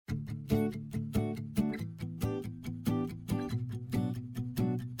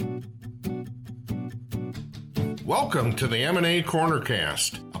Welcome to the M&A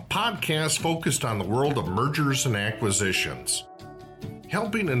Cornercast, a podcast focused on the world of mergers and acquisitions,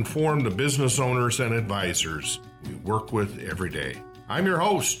 helping inform the business owners and advisors we work with every day. I'm your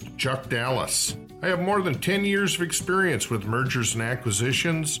host, Chuck Dallas. I have more than 10 years of experience with mergers and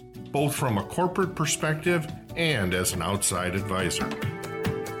acquisitions, both from a corporate perspective and as an outside advisor.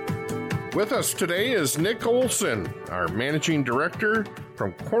 With us today is Nick Olsen, our Managing Director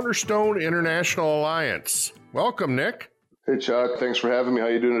from Cornerstone International Alliance. Welcome, Nick. Hey, Chuck. Thanks for having me. How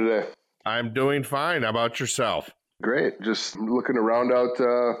you doing today? I'm doing fine. How about yourself? Great. Just looking to round out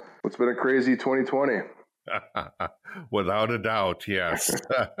what's been a crazy 2020. Without a doubt, yes.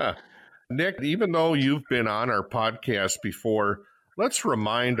 Nick, even though you've been on our podcast before, let's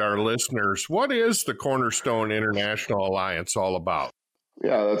remind our listeners, what is the Cornerstone International Alliance all about?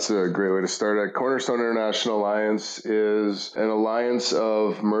 Yeah, that's a great way to start. Cornerstone International Alliance is an alliance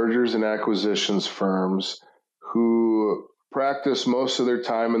of mergers and acquisitions firms who practice most of their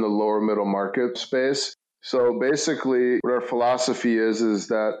time in the lower middle market space. So basically, what our philosophy is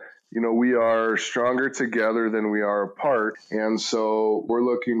that, we are stronger together than we are apart. And so we're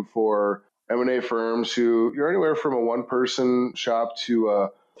looking for M&A firms who you're anywhere from a one-person shop to a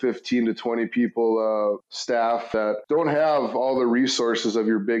 15 to 20 people staff that don't have all the resources of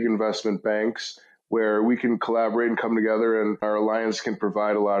your big investment banks, where we can collaborate and come together, and our alliance can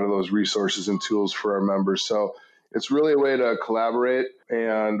provide a lot of those resources and tools for our members. So it's really a way to collaborate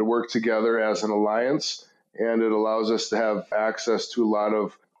and work together as an alliance, and it allows us to have access to a lot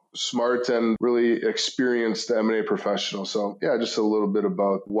of smart and really experienced M&A professionals. So yeah, just a little bit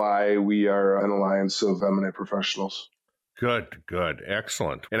about why we are an alliance of M&A professionals. Good.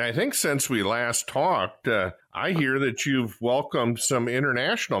 Excellent. And I think since we last talked, I hear that you've welcomed some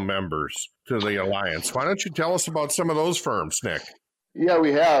international members to the Alliance. Why don't you tell us about some of those firms, Nick? Yeah,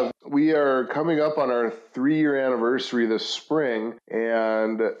 we have. We are coming up on our 3-year anniversary this spring,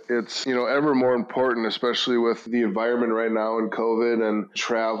 and it's, ever more important, especially with the environment right now and COVID and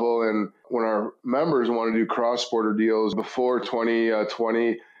travel. And when our members want to do cross-border deals before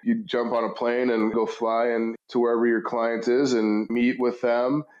 2020, you jump on a plane and go fly and to wherever your client is and meet with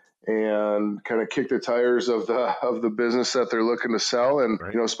them and kind of kick the tires of the business that they're looking to sell. And,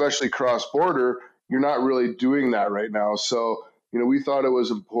 right. Especially cross-border, you're not really doing that right now. So, we thought it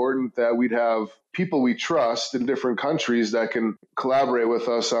was important that we'd have people we trust in different countries that can collaborate with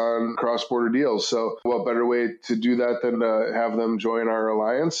us on cross-border deals. So what better way to do that than to have them join our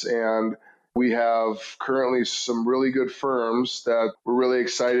alliance? And we have currently some really good firms that we're really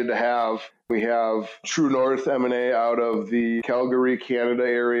excited to have. We have True North M&A out of the Calgary, Canada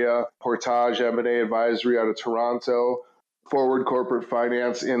area, Portage M&A Advisory out of Toronto, Forward Corporate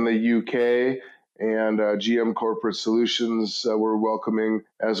Finance in the UK, and GM Corporate Solutions we're welcoming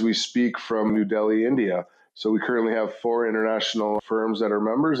as we speak from New Delhi, India. So we currently have 4 international firms that are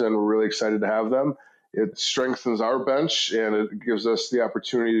members, and we're really excited to have them. It strengthens our bench, and it gives us the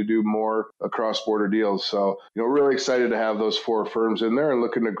opportunity to do more cross-border deals. So, really excited to have those 4 firms in there and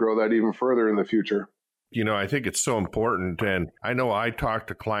looking to grow that even further in the future. I think it's so important, and I know I talk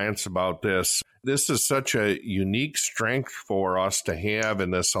to clients about this. This is such a unique strength for us to have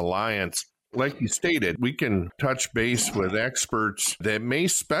in this alliance. Like you stated, we can touch base with experts that may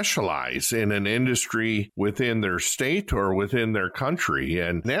specialize in an industry within their state or within their country.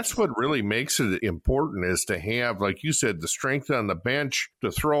 And that's what really makes it important, is to have, like you said, the strength on the bench to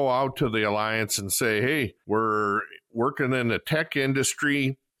throw out to the alliance and say, hey, we're working in the tech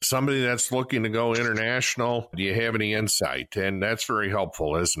industry, somebody that's looking to go international. Do you have any insight? And that's very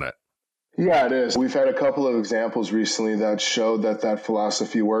helpful, isn't it? Yeah, it is. We've had a couple of examples recently that show that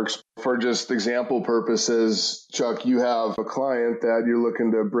philosophy works. For just example purposes, Chuck, you have a client that you're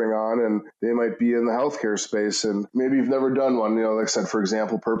looking to bring on, and they might be in the healthcare space, and maybe you've never done one, like I said, for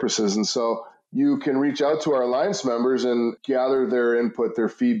example purposes. And so you can reach out to our alliance members and gather their input, their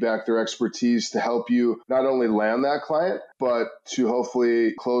feedback, their expertise to help you not only land that client, but to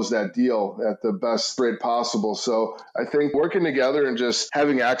hopefully close that deal at the best rate possible. So I think working together and just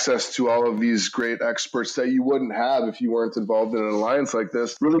having access to all of these great experts that you wouldn't have if you weren't involved in an alliance like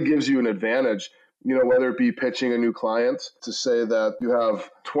this really gives you an advantage. Whether it be pitching a new client to say that you have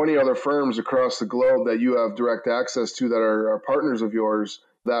 20 other firms across the globe that you have direct access to that are partners of yours,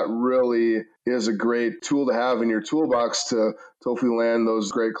 that really is a great tool to have in your toolbox to hopefully land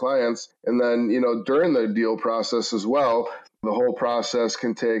those great clients. And then, during the deal process as well, the whole process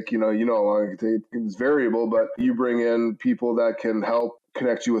can take, how long it can take. It's variable, but you bring in people that can help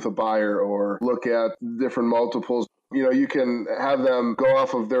connect you with a buyer or look at different multiples. You can have them go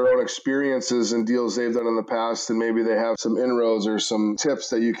off of their own experiences and deals they've done in the past, and maybe they have some inroads or some tips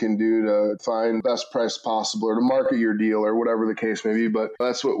that you can do to find best price possible or to market your deal or whatever the case may be. But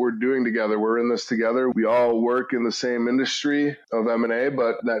that's what we're doing together. We're in this together. We all work in the same industry of M&A,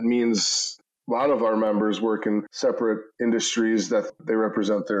 but that means a lot of our members work in separate industries that they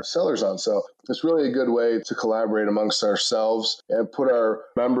represent their sellers on. So it's really a good way to collaborate amongst ourselves and put our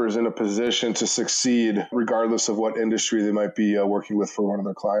members in a position to succeed regardless of what industry they might be working with for one of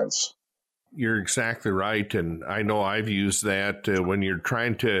their clients. You're exactly right. And I know I've used that when you're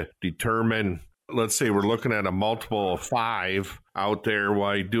trying to determine, let's say we're looking at a multiple of 5 out there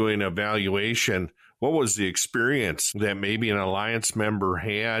while doing a valuation. What was the experience that maybe an alliance member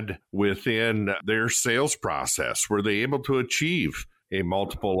had within their sales process? Were they able to achieve a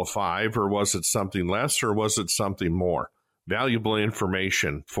multiple of 5, or was it something less, or was it something more? Valuable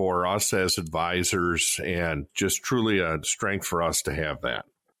information for us as advisors, and just truly a strength for us to have that.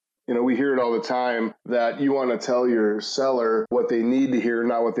 We hear it all the time that you want to tell your seller what they need to hear,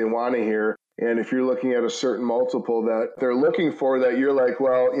 not what they want to hear. And if you're looking at a certain multiple that they're looking for that you're like,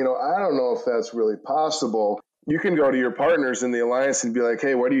 well, I don't know if that's really possible. You can go to your partners in the alliance and be like,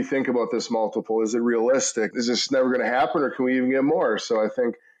 hey, what do you think about this multiple? Is it realistic? Is this never going to happen, or can we even get more? So I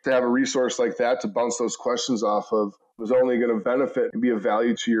think to have a resource like that to bounce those questions off of is only going to benefit and be of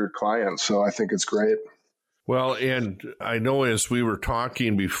value to your clients. So I think it's great. Well, and I know as we were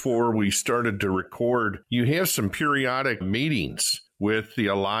talking before we started to record, you have some periodic meetings with the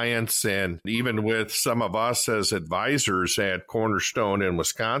Alliance and even with some of us as advisors at Cornerstone in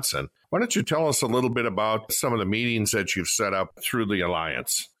Wisconsin. Why don't you tell us a little bit about some of the meetings that you've set up through the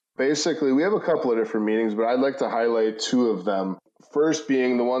Alliance? Basically, we have a couple of different meetings, but I'd like to highlight 2 of them. First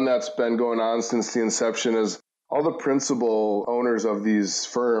being the one that's been going on since the inception is all the principal owners of these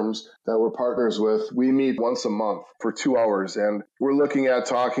firms that we're partners with. We meet once a month for 2 hours, and we're looking at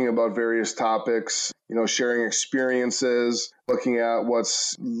talking about various topics, sharing experiences, looking at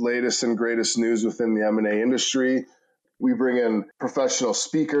what's latest and greatest news within the M&A industry. We bring in professional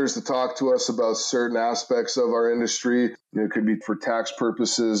speakers to talk to us about certain aspects of our industry. It could be for tax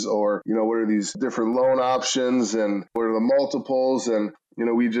purposes, or, what are these different loan options and what are the multiples? And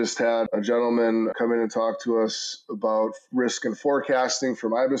we just had a gentleman come in and talk to us about risk and forecasting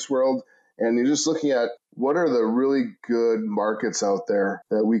from IBIS World. And you're just looking at what are the really good markets out there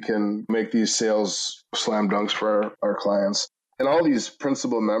that we can make these sales slam dunks for our clients. And all these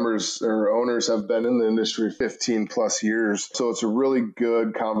principal members or owners have been in the industry 15 plus years. So it's a really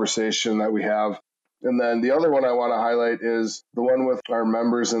good conversation that we have. And then the other one I want to highlight is the one with our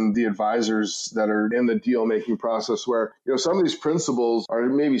members and the advisors that are in the deal making process, where some of these principals are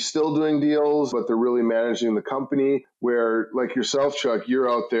maybe still doing deals, but they're really managing the company, where like yourself, Chuck,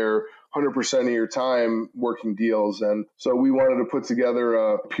 you're out there 100% of your time working deals. And so we wanted to put together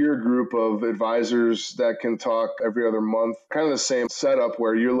a peer group of advisors that can talk every other month, kind of the same setup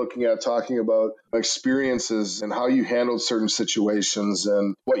where you're looking at talking about experiences and how you handled certain situations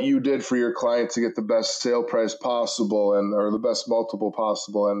and what you did for your client to get the best sale price possible or the best multiple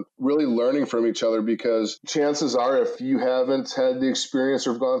possible, and really learning from each other, because chances are if you haven't had the experience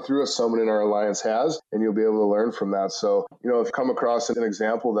or gone through it, someone in our alliance has, and you'll be able to learn from that. So, if you come across an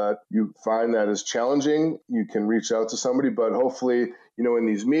example that you find that is challenging, you can reach out to somebody, but hopefully, in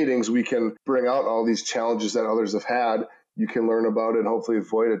these meetings, we can bring out all these challenges that others have had. You can learn about it and hopefully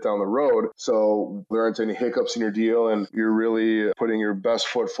avoid it down the road. So there aren't any hiccups in your deal, and you're really putting your best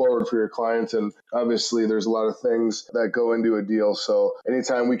foot forward for your clients. And obviously there's a lot of things that go into a deal. So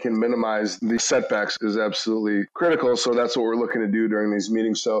anytime we can minimize the setbacks is absolutely critical. So that's what we're looking to do during these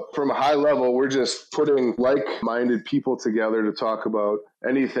meetings. So from a high level, we're just putting like-minded people together to talk about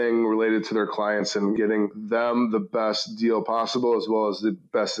anything related to their clients and getting them the best deal possible as well as the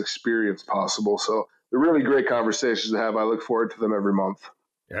best experience possible. So they're really great conversations to have. I look forward to them every month.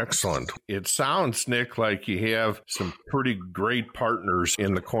 Excellent. It sounds, Nick, like you have some pretty great partners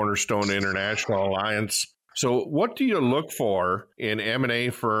in the Cornerstone International Alliance. So what do you look for in M&A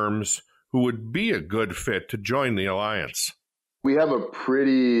firms who would be a good fit to join the Alliance? We have a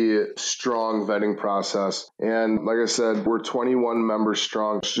pretty strong vetting process. And like I said, we're 21 members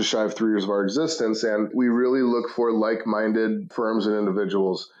strong, just shy of 3 years of our existence. And we really look for like-minded firms and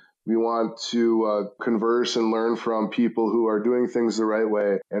individuals. We want to converse and learn from people who are doing things the right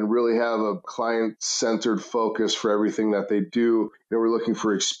way and really have a client-centered focus for everything that they do. We're looking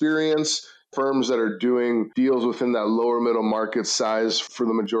for experience, firms that are doing deals within that lower middle market size for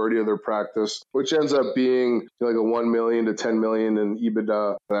the majority of their practice, which ends up being like a 1 million to 10 million in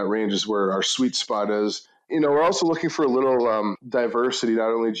EBITDA. That range is where our sweet spot is. We're also looking for a little diversity,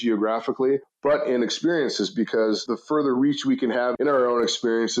 not only geographically, but in experiences, because the further reach we can have in our own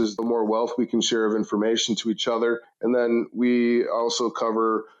experiences, the more wealth we can share of information to each other. And then we also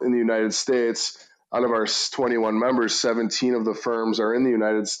cover in the United States. Out of our 21 members, 17 of the firms are in the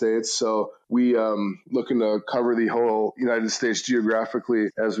United States. So we looking to cover the whole United States geographically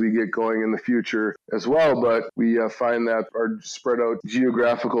as we get going in the future as well. But we find that our spread out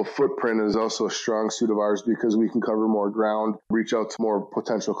geographical footprint is also a strong suit of ours because we can cover more ground, reach out to more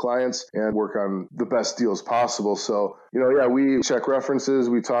potential clients, and work on the best deals possible. So, we check references.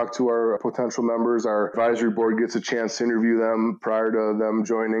 We talk to our potential members. Our advisory board gets a chance to interview them prior to them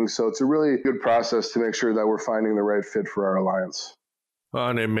joining. So it's a really good process to make sure that we're finding the right fit for our alliance. Well,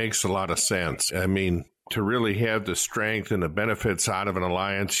 and it makes a lot of sense. I mean, to really have the strength and the benefits out of an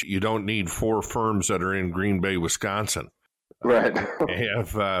alliance, you don't need 4 firms that are in Green Bay, Wisconsin. Right. You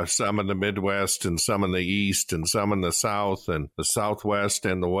have some in the Midwest and some in the East and some in the South and the Southwest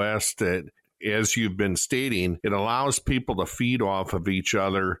and the West. As you've been stating, it allows people to feed off of each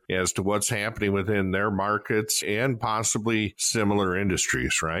other as to what's happening within their markets and possibly similar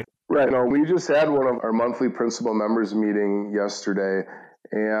industries, right? Right. No, we just had one of our monthly principal members meeting yesterday,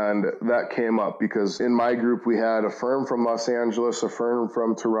 and that came up because in my group, we had a firm from Los Angeles, a firm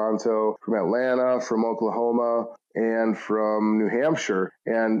from Toronto, from Atlanta, from Oklahoma, and from New Hampshire.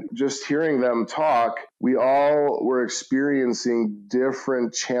 And just hearing them talk, we all were experiencing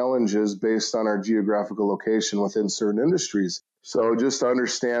different challenges based on our geographical location within certain industries. So just to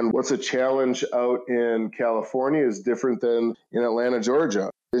understand what's a challenge out in California is different than in Atlanta, Georgia.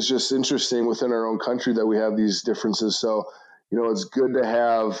 It's just interesting within our own country that we have these differences. So, it's good to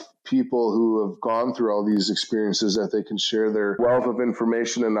have people who have gone through all these experiences that they can share their wealth of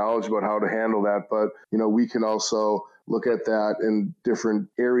information and knowledge about how to handle that. But, we can also look at that in different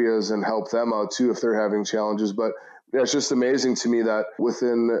areas and help them out too if they're having challenges. But it's just amazing to me that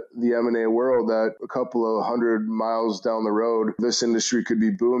within the M&A world that a couple of 100 miles down the road, this industry could be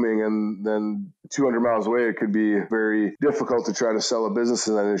booming, and then 200 miles away, it could be very difficult to try to sell a business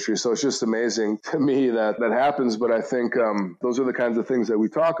in that industry. So it's just amazing to me that happens. But I think those are the kinds of things that we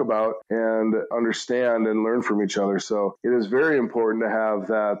talk about and understand and learn from each other. So it is very important to have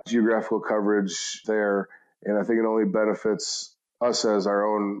that geographical coverage there. And I think it only benefits us as our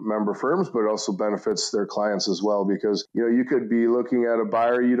own member firms, but it also benefits their clients as well, because you could be looking at a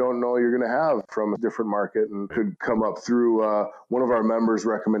buyer you don't know you're going to have from a different market and could come up through one of our members'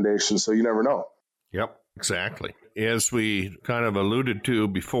 recommendations. So you never know. Yep, exactly. As we kind of alluded to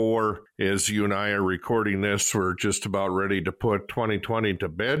before, as you and I are recording this, we're just about ready to put 2020 to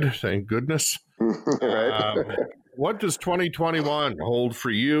bed. Thank goodness. Right. What does 2021 hold for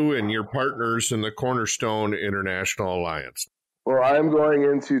you and your partners in the Cornerstone International Alliance? Well, I'm going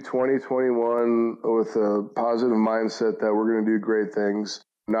into 2021 with a positive mindset that we're going to do great things,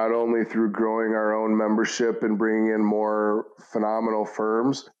 not only through growing our own membership and bringing in more phenomenal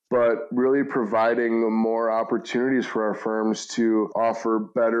firms, but really providing more opportunities for our firms to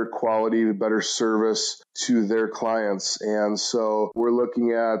offer better quality, better service to their clients. And so we're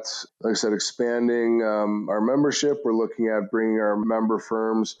looking at, like I said, expanding our membership. We're looking at bringing our member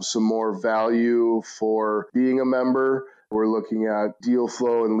firms some more value for being a member. We're looking at deal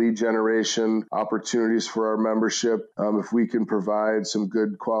flow and lead generation opportunities for our membership. If we can provide some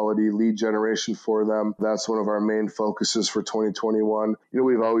good quality lead generation for them, that's one of our main focuses for 2021.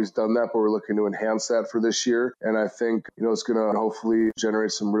 We've always done that, but we're looking to enhance that for this year. And I think, it's going to hopefully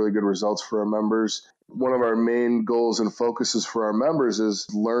generate some really good results for our members. One of our main goals and focuses for our members is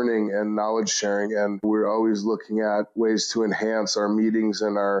learning and knowledge sharing. And we're always looking at ways to enhance our meetings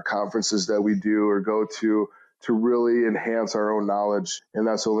and our conferences that we do or go to really enhance our own knowledge. And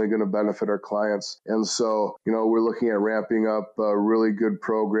that's only going to benefit our clients. And so, we're looking at ramping up a really good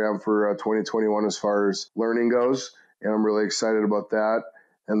program for 2021 as far as learning goes. And I'm really excited about that.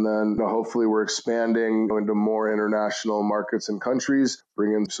 And then hopefully we're expanding into more international markets and countries,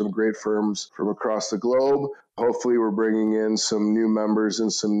 bringing some great firms from across the globe. Hopefully we're bringing in some new members in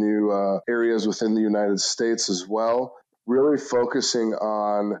some new areas within the United States as well. Really focusing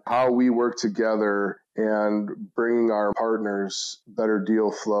on how we work together and bringing our partners better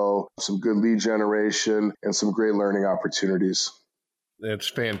deal flow, some good lead generation, and some great learning opportunities. That's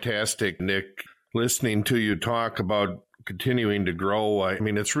fantastic, Nick. Listening to you talk about continuing to grow, I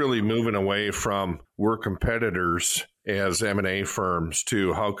mean, it's really moving away from we're competitors as M&A firms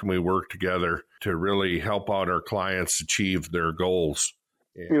to how can we work together to really help out our clients achieve their goals.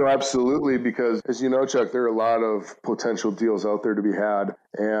 Absolutely, because as you know, Chuck, there are a lot of potential deals out there to be had.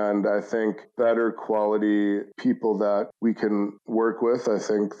 And I think better quality people that we can work with, I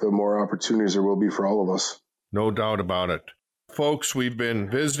think the more opportunities there will be for all of us. No doubt about it. Folks, we've been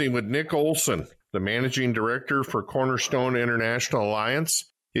visiting with Nick Olsen, the Managing Director for Cornerstone International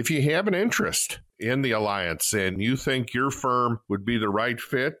Alliance. If you have an interest in the Alliance and you think your firm would be the right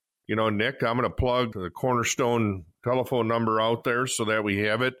fit, Nick, I'm going to plug the Cornerstone telephone number out there so that we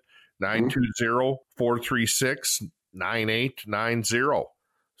have it, 920-436-9890.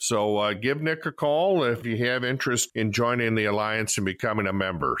 So give Nick a call if you have interest in joining the Alliance and becoming a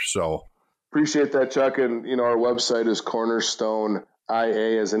member. So appreciate that, Chuck. And, our website is Cornerstone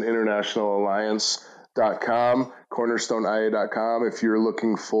IA as an international alliance.com, cornerstoneia.com. If you're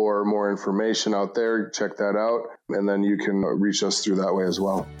looking for more information out there, check that out. And then you can reach us through that way as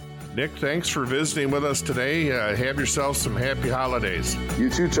well. Nick, thanks for visiting with us today. Have yourself some happy holidays. You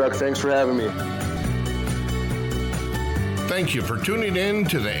too, Chuck. Thanks for having me. Thank you for tuning in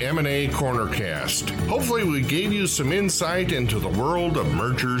to the M&A Cornercast. Hopefully we gave you some insight into the world of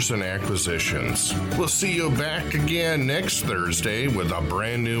mergers and acquisitions. We'll see you back again next Thursday with a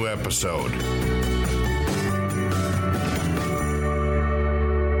brand new episode.